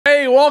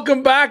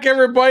welcome back,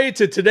 everybody,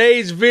 to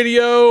today's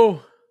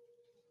video.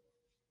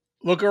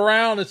 Look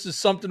around. This is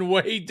something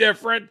way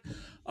different.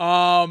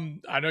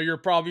 I know you're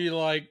probably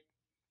like,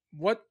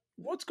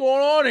 what's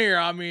going on here?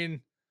 I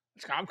mean,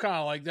 I'm kind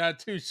of like that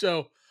too.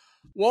 So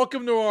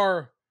welcome to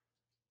our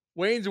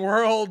Wayne's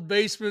World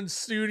basement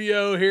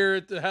studio here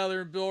at the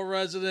Heather and Bill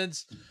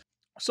residence.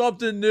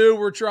 Something new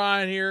we're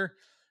trying here.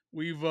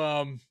 We've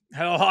had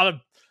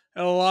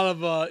a lot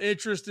of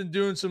interest in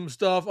doing some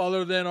stuff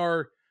other than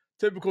our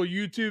typical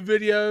YouTube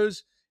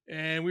videos,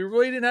 and we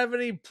really didn't have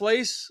any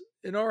place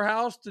in our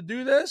house to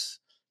do this,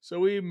 so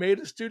we made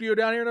a studio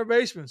down here in our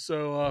basement.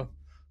 So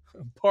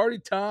party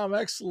time,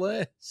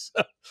 excellent.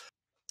 So,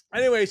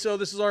 anyway, so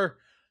this is our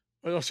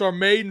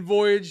maiden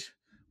voyage.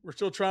 We're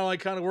still trying to like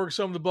kind of work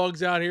some of the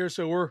bugs out here,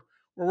 so we're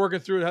working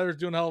through it. Heather's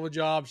doing a hell of a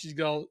job. She's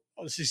done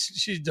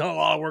a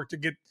lot of work to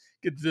get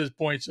to this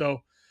point.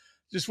 So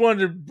just wanted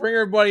to bring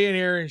everybody in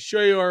here and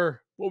show you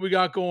what we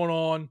got going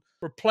on.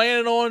 We're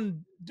planning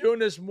on doing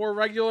this more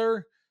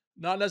regular,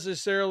 not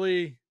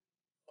necessarily,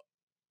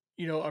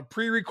 a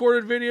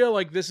pre-recorded video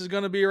like this is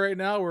going to be right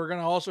now. We're going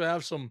to also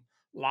have some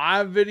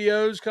live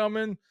videos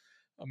coming,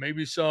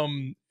 maybe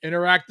some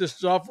interactive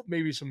stuff,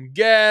 maybe some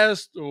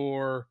guests,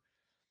 or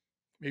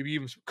maybe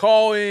even some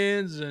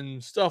call-ins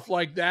and stuff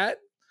like that.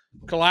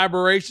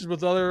 Collaborations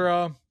with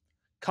other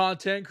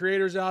content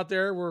creators out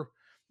there.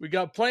 We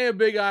got plenty of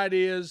big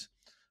ideas.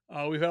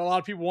 We've had a lot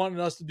of people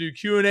wanting us to do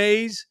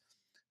Q&As.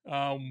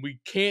 We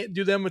can't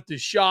do them at the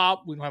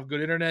shop. We don't have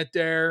good internet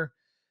there.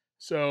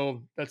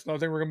 So that's another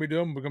thing we're going to be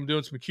doing. We're going to be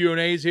doing some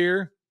Q&As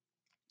here.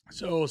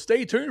 So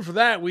stay tuned for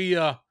that. We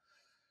got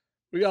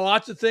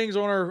lots of things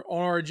on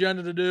our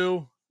agenda to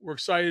do. We're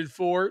excited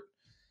for it.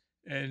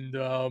 And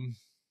I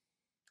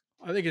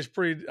think it's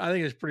pretty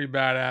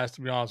badass,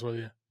 to be honest with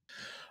you.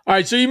 All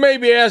right, so you may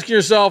be asking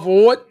yourself,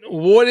 well,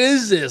 what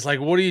is this? Like,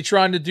 what are you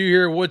trying to do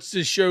here? What's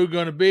this show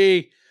going to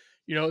be?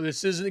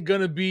 This isn't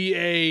going to be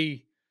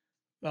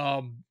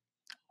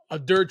a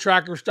dirt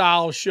tracker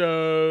style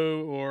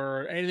show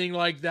or anything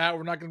like that.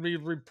 We're not going to be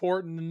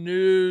reporting the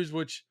news,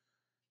 which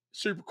is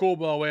super cool,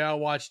 by the way. I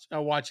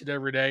watch it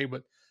every day,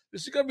 but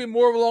this is going to be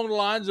more along the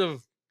lines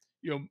of,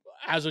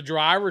 as a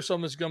driver,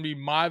 something that's going to be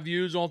my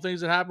views on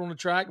things that happen on the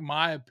track,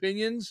 my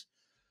opinions.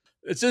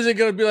 This isn't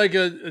going to be like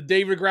a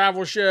David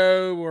Gravel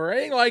show or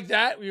anything like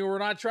that. We're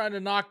not trying to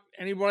knock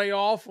anybody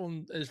off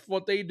on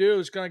what they do.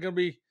 It's kind of going to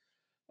be,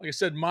 like I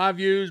said, my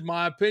views,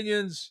 my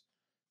opinions,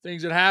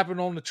 things that happen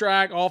on the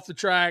track, off the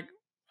track.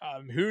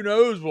 Who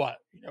knows what?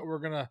 We're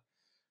going to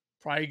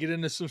probably get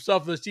into some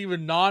stuff that's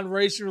even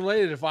non-racing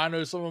related. If I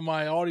know some of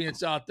my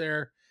audience out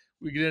there,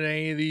 we get into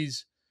any of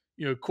these,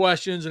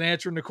 questions and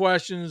answering the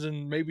questions,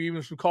 and maybe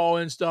even some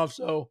call-in stuff.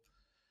 So,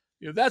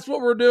 that's what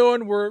we're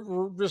doing.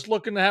 We're just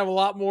looking to have a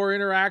lot more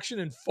interaction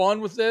and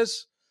fun with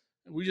this.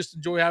 We just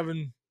enjoy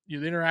having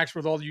the interaction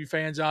with all of you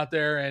fans out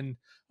there, and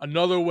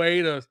another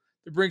way to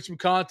bring some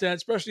content,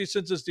 especially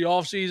since it's the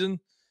off season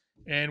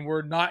and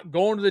we're not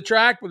going to the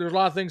track, but there's a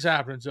lot of things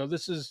happening. So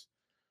this is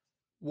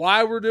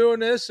why we're doing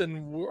this,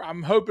 and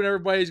I'm hoping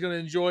everybody's going to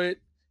enjoy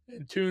it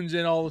and tunes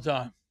in all the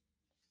time.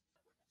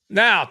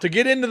 Now, to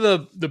get into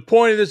the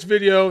point of this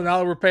video, now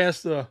that we're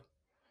past the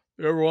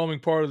overwhelming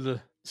part of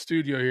the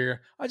studio here,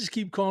 I just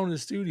keep calling it the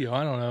studio.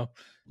 I don't know.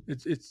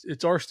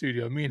 It's our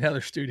studio, me and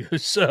Heather's studio.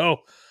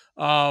 So,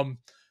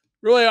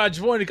 really, I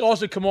just wanted to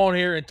also come on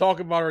here and talk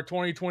about our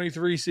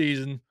 2023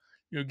 season.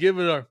 Give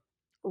it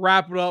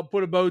wrap it up,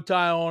 put a bow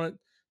tie on it.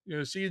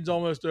 The season's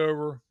almost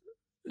over.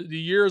 The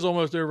year is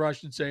almost over, I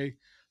should say.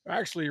 We're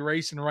actually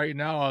racing right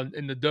now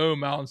in the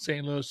Dome out in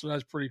St. Louis, so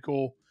that's pretty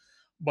cool.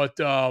 But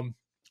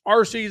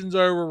our season's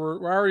over.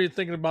 We're already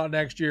thinking about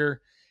next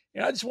year.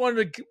 And I just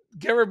wanted to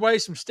give everybody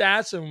some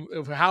stats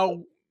of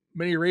how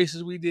many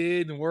races we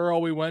did and where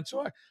all we went.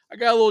 So I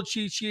got a little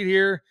cheat sheet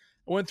here.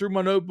 I went through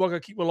my notebook. I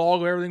keep a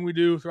log of everything we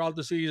do throughout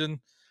the season.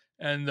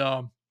 And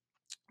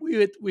we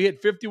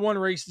hit 51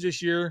 races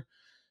this year,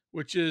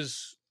 which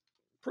is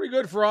pretty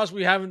good for us.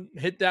 We haven't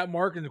hit that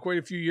mark in quite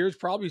a few years,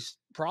 probably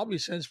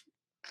since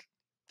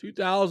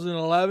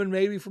 2011,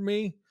 maybe for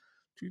me,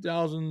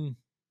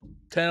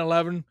 2010,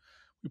 11.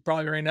 We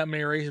probably ran that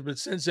many races, but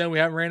since then we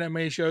haven't ran that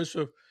many shows.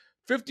 So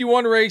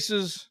 51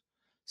 races,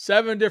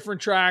 7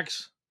 different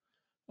tracks.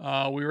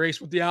 We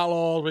raced with the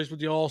Outlaws, raced with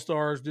the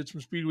All-Stars, did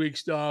some Speed Week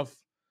stuff.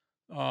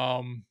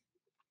 All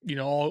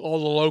the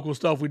local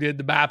stuff we did,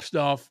 the BAP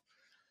stuff.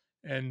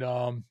 And,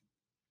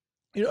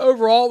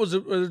 overall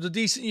it was a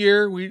decent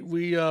year. We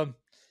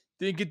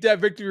didn't get that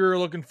victory we were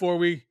looking for.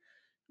 We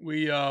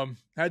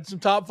had some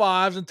top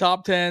 5s and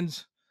top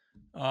 10s.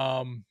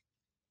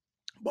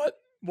 But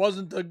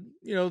wasn't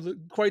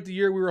quite the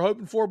year we were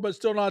hoping for, but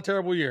still not a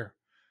terrible year.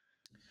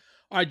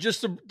 All right,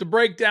 just to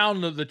break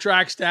down the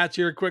track stats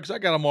here quick, because I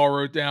got them all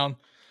wrote down.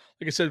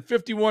 Like I said,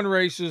 51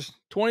 races,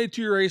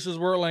 22 races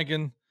were at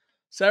Lincoln,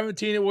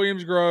 17 at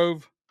Williams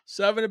Grove,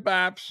 7 at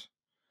BAPS,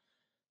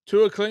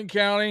 2 at Clinton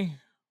County.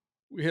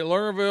 We hit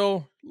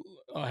Lernerville,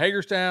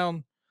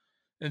 Hagerstown,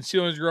 and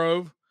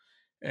Selinsgrove,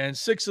 and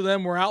 6 of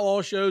them were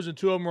outlaw shows and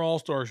 2 of them were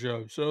all-star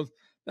shows. So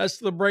that's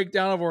the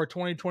breakdown of our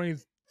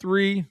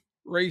 2023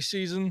 race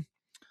season.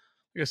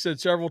 Like I said,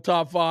 several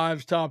top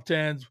fives, top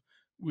tens.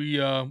 We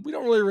don't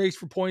really race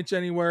for points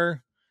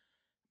anywhere,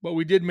 but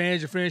we did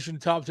manage to finish in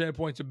the top 10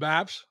 points of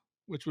BAPS,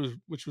 which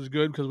was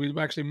good because we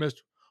actually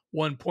missed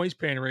one points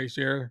paying race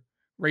there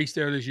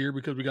this year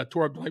because we got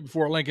tore up the night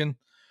before Lincoln.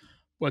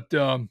 But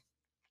so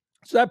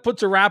that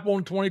puts a wrap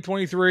on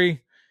 2023. You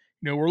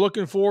know, we're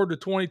looking forward to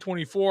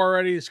 2024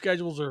 already. The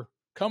schedules are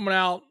coming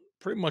out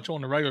pretty much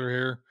on the regular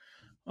here,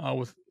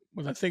 with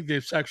I think the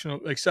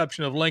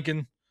exception of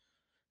Lincoln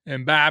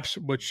and BAPS,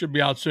 which should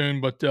be out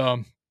soon. But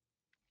you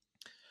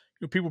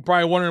know, people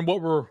probably wondering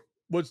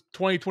what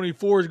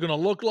 2024 is going to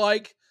look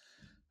like.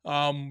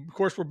 Of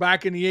course, we're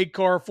back in the 8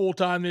 car full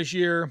time this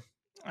year.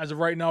 As of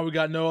right now, we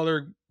got no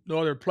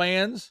other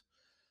plans.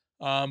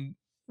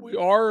 We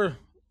are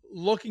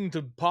looking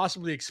to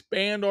possibly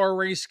expand our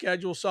race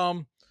schedule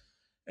some,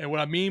 and what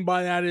I mean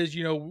by that is,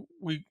 you know,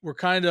 we're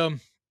kind of,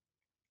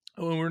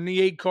 when we're in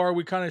the 8 car,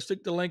 we kind of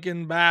stick to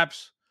Lincoln,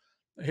 BAPS,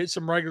 hit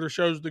some regular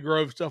shows at the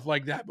Grove, stuff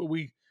like that. But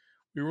we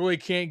really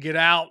can't get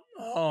out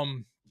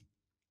and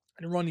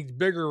run these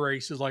bigger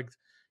races like,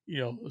 you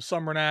know, the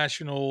Summer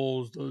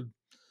Nationals, the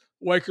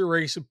Waker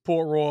race at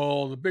Port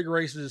Royal, the big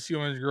races at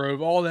Sealands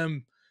Grove, all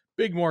them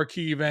big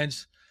marquee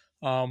events.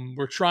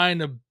 We're trying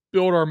to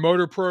build our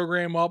motor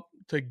program up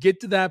to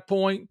get to that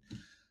point.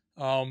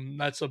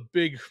 That's a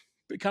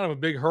kind of a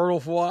big hurdle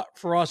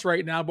for us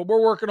right now, but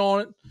we're working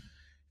on it.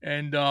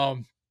 And,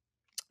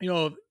 you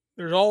know,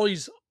 there's all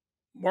these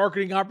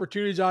marketing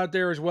opportunities out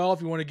there as well.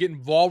 If you want to get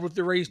involved with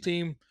the race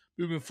team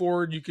moving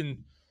forward, you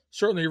can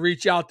certainly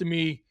reach out to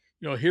me,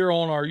 you know, here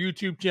on our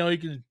YouTube channel. You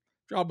can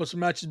drop us a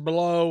message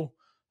below.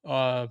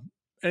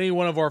 Any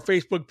one of our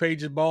Facebook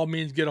pages, by all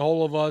means, get a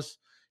hold of us.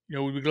 You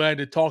know, we'd be glad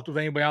to talk to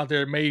anybody out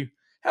there that may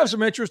have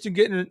some interest in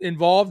getting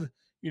involved,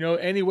 you know,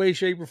 any way,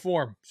 shape, or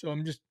form. So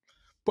I'm just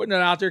putting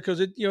it out there because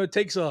it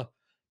takes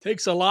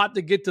a lot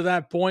to get to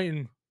that point,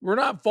 and we're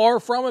not far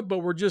from it, but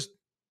we're just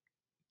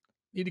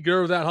need to get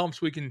over that hump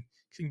so we can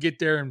get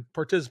there and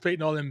participate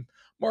in all them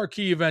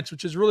marquee events,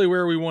 which is really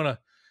where we want to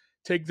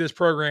take this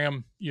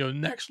program, you know,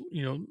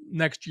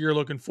 next year,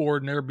 looking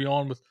forward and there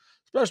beyond, with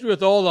especially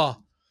with all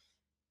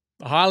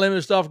the high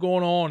limit stuff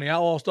going on, the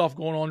outlaw stuff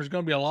going on. There's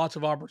going to be lots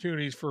of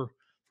opportunities for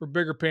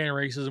bigger paying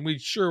races, and we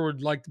sure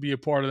would like to be a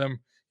part of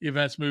them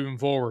events moving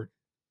forward.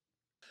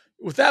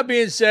 With that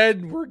being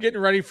said, we're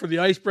getting ready for the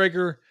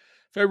Icebreaker,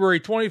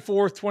 February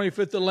 24th,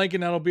 25th at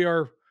Lincoln. That'll be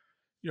our,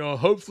 you know,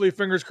 hopefully,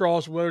 fingers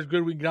crossed, weather's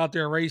good, we can get out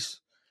there and race.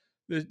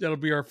 That'll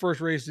be our first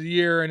race of the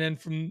year, and then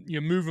from,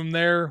 you move them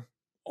there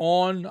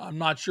on. I'm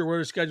not sure where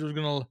the schedule is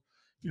going to,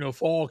 you know,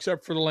 fall,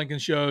 except for the Lincoln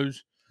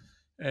shows.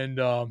 And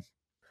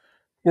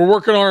we're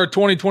working on our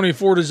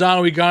 2024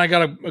 design. We kind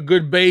of got a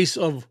good base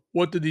of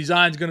what the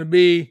design is going to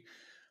be,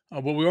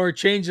 but we are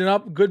changing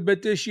up a good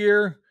bit this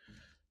year.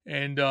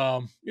 And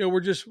you know,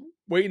 we're just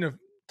waiting to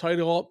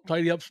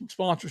tidy up some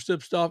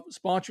sponsorship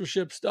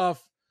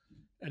stuff,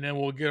 and then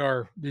we'll get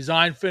our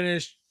design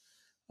finished.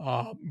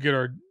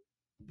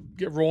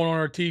 Get rolling on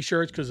our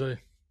t-shirts because hey,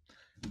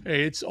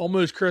 it's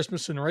almost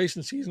Christmas and the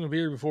racing season will be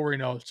here before we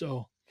know it.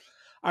 So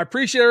I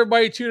appreciate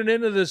everybody tuning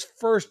into this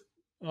first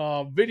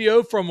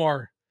video from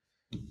our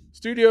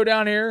studio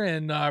down here,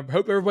 and I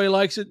hope everybody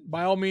likes it.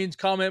 By all means,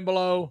 comment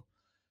below.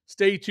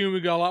 Stay tuned.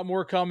 We got a lot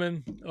more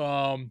coming.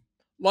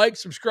 Like,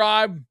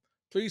 subscribe.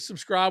 Please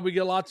subscribe. We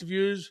get lots of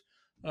views.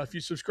 If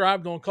you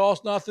subscribe, don't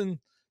cost nothing.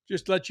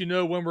 Just let you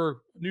know when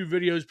new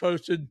videos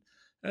posted,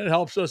 and it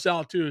helps us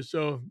out too.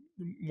 So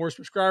the more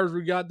subscribers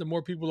we got, the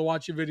more people to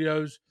watch your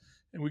videos,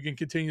 and we can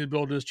continue to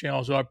build this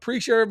channel. So I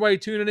appreciate everybody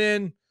tuning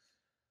in.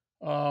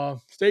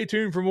 Stay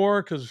tuned for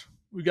more because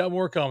we got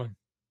more coming.